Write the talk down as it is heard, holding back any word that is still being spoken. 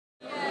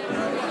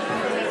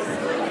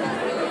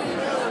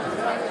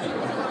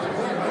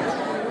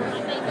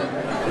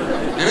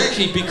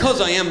actually, because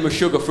I am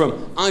Meshua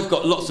Frum, I've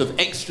got lots of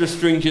extra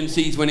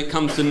stringencies when it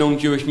comes to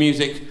non-Jewish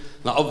music.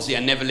 Like, obviously, I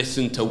never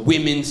listen to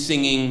women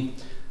singing.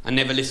 I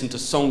never listen to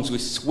songs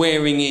with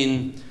swearing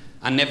in.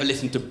 I never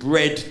listen to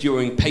bread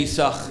during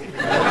Pesach.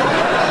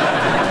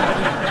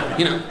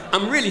 You know,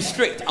 I'm really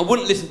strict. I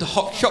wouldn't listen to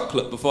hot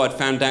chocolate before I'd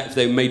found out if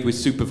they were made with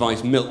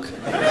supervised milk.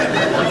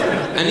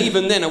 And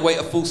even then, I wait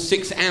a full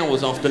 6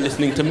 hours after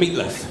listening to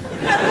Meatloaf.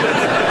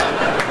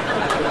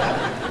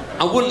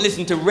 I wouldn't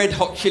listen to Red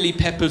Hot Chili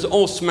Peppers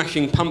or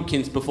Smashing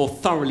Pumpkins before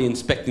thoroughly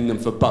inspecting them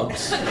for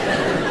bugs.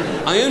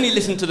 I only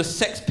listen to the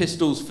Sex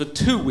Pistols for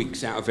 2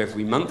 weeks out of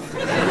every month.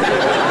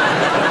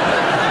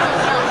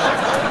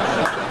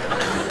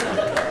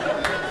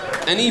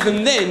 And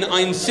even then,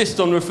 I insist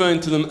on referring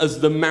to them as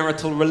the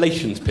Marital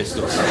Relations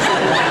Pistols.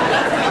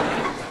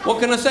 What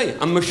can I say?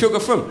 I'm Meshua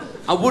Frum.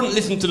 I wouldn't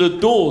listen to the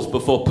Doors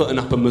before putting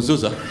up a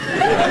mezuzah.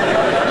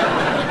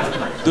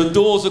 The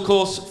Doors, of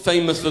course,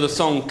 famous for the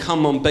song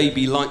Come On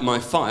Baby Light My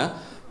Fire,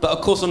 but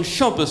of course on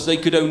Shabbos they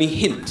could only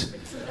hint.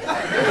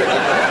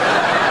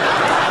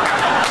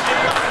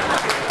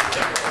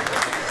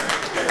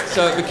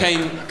 So it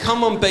became,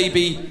 come on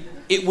baby,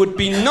 it would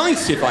be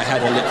nice if I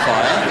had a lit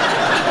fire.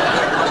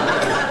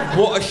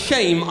 What a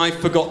shame I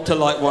forgot to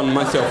light one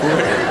myself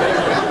already.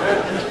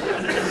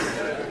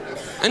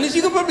 And as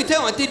you can probably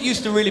tell, I did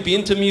used to really be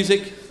into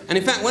music. And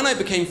in fact, when I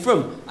became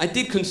Frum, I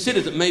did consider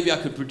that maybe I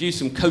could produce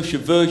some kosher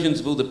versions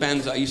of all the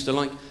bands that I used to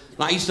like.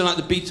 Like, I used to like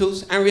the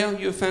Beatles. Ariel,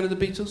 you a fan of the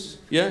Beatles?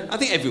 Yeah? I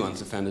think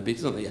everyone's a fan of the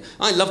Beatles, aren't they? Yeah.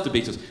 I love the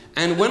Beatles.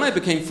 And when I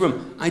became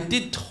Frum, I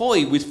did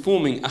toy with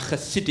forming a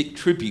Hasidic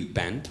tribute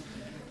band,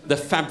 the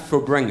Fab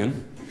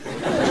Verbrengen,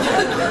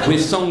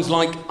 with songs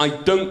like I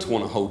Don't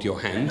Want to Hold Your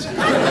Hand,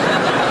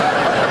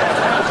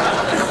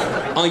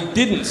 I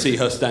Didn't See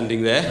Her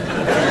Standing There,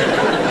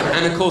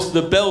 and of course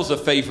the Belzer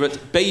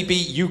favourite, Baby,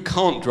 You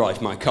Can't Drive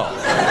My Car.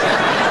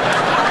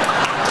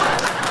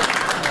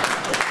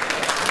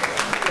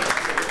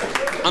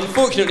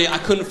 Unfortunately, I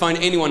couldn't find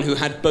anyone who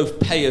had both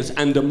payers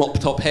and a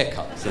mop-top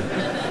haircut. So.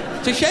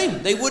 It's a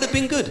shame, they would have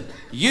been good.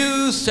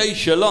 You say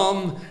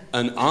shalom,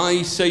 and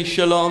I say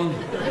shalom.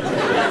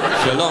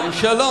 Shalom,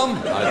 shalom.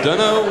 I don't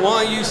know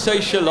why you say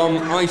shalom,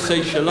 I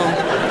say shalom.